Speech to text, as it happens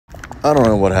I don't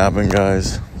know what happened,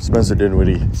 guys. Spencer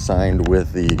Dinwiddie signed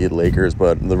with the Lakers,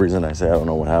 but the reason I say I don't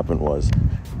know what happened was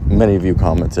many of you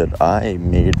commented, I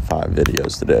made 5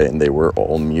 videos today and they were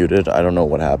all muted. I don't know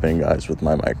what happened, guys, with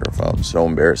my microphone. So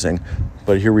embarrassing.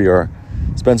 But here we are.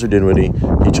 Spencer Dinwiddie,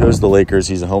 he chose the Lakers.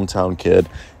 He's a hometown kid.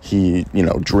 He,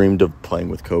 dreamed of playing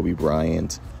with Kobe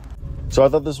Bryant. So I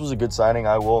thought this was a good signing.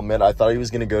 I will admit, I thought he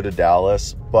was going to go to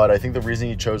Dallas, but I think the reason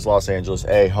he chose Los Angeles,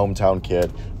 A, hometown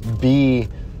kid, B,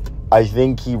 I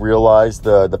think he realized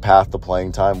the path to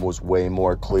playing time was way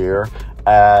more clear,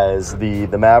 as the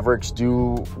Mavericks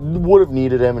would have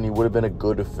needed him and he would have been a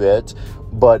good fit.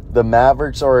 But the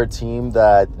Mavericks are a team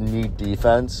that need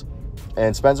defense.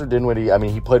 And Spencer Dinwiddie,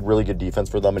 he played really good defense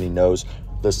for them and he knows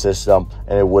the system,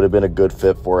 and it would have been a good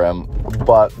fit for him.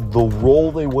 But the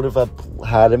role they would have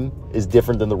had him is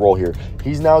different than the role here.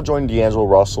 He's now joined D'Angelo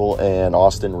Russell and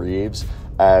Austin Reeves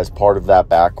as part of that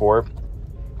backcourt.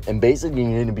 And basically, you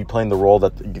need to be playing the role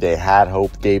that they had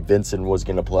hoped Gabe Vincent was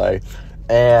going to play.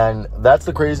 And that's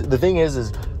the crazy. The thing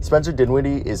is Spencer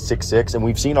Dinwiddie is 6'6", and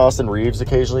we've seen Austin Reeves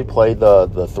occasionally play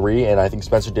the 3. And I think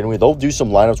Spencer Dinwiddie, they'll do some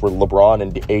lineups where LeBron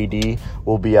and AD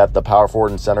will be at the power forward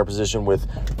and center position with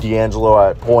D'Angelo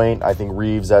at point. I think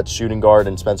Reeves at shooting guard,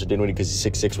 and Spencer Dinwiddie, because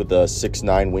he's 6'6" with a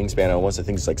 6'9" wingspan almost. I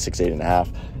think it's like 6'8.5".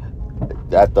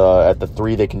 At the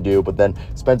 3 they can do. But then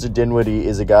Spencer Dinwiddie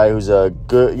is a guy who's a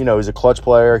good, he's a clutch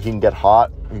player. He can get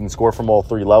hot. He can score from all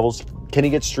 3 levels. Can he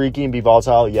get streaky and be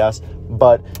volatile? Yes.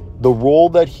 But the role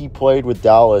that he played with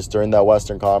Dallas during that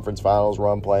Western Conference Finals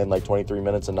run, playing like 23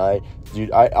 minutes a night,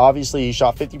 dude, obviously he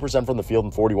shot 50% from the field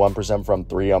and 41% from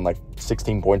 3 on like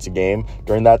 16 points a game.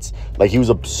 During that, he was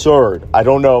absurd. I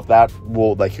don't know if that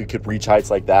will, he could reach heights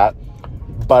like that.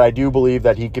 But I do believe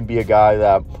that he can be a guy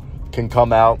that can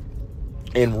come out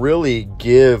and really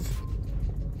give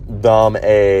them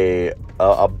a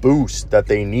boost that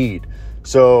they need.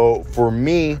 So for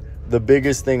me, the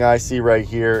biggest thing I see right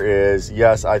here is,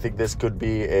 yes, I think this could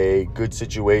be a good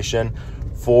situation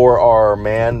for our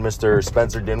man, Mr.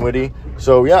 Spencer Dinwiddie.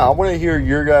 So yeah, I want to hear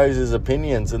your guys'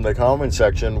 opinions in the comment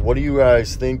section. What do you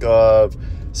guys think of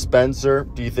Spencer?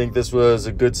 Do you think this was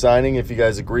a good signing? If you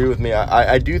guys agree with me,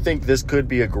 I do think this could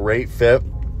be a great fit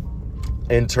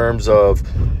in terms of,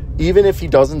 even if he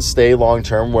doesn't stay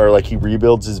long-term where he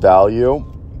rebuilds his value,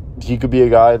 he could be a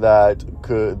guy that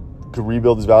could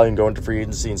rebuild his value and go into free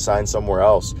agency and sign somewhere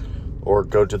else or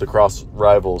go to the cross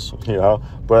rivals,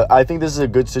 But I think this is a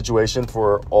good situation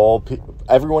for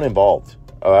everyone involved,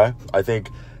 all right? I think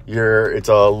it's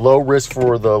a low risk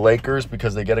for the Lakers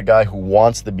because they get a guy who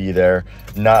wants to be there,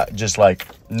 not just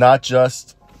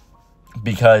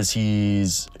because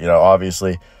he's,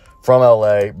 obviously from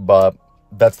LA, but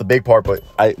that's the big part. But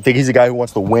I think he's a guy who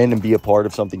wants to win and be a part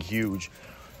of something huge.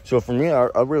 So for me, I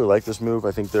really like this move.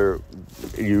 I think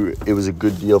it was a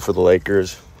good deal for the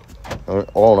Lakers,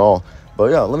 all in all.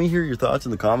 But yeah, let me hear your thoughts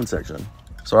in the comment section.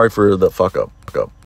 Sorry for the fuck up.